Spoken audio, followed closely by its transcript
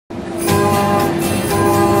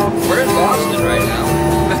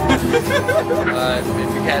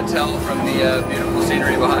If you can't tell from the beautiful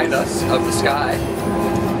scenery behind us of the sky,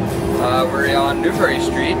 we're on Newbury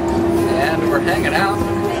Street and we're hanging out.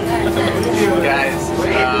 Guys,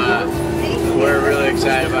 we're really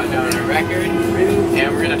excited about doing a record,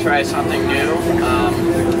 and we're going to try something new.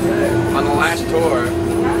 On the last tour,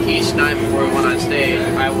 each night before we went on stage,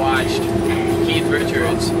 I watched Keith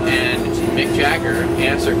Richards and Mick Jagger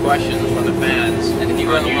answer questions from the fans. And he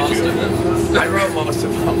wrote most of them. I wrote most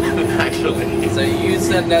of them, actually. So you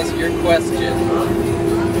send us your question.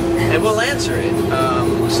 And we'll answer it.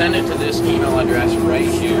 Send it to this email address right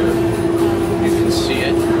here. You can see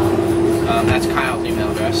it. That's Kyle's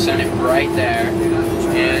email address. Send it right there.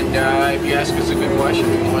 And if you ask us a good question,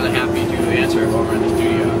 we're more than happy to answer it over in the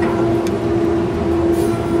studio.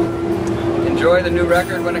 Enjoy the new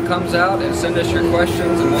record when it comes out and send us your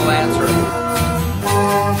questions and we'll answer them.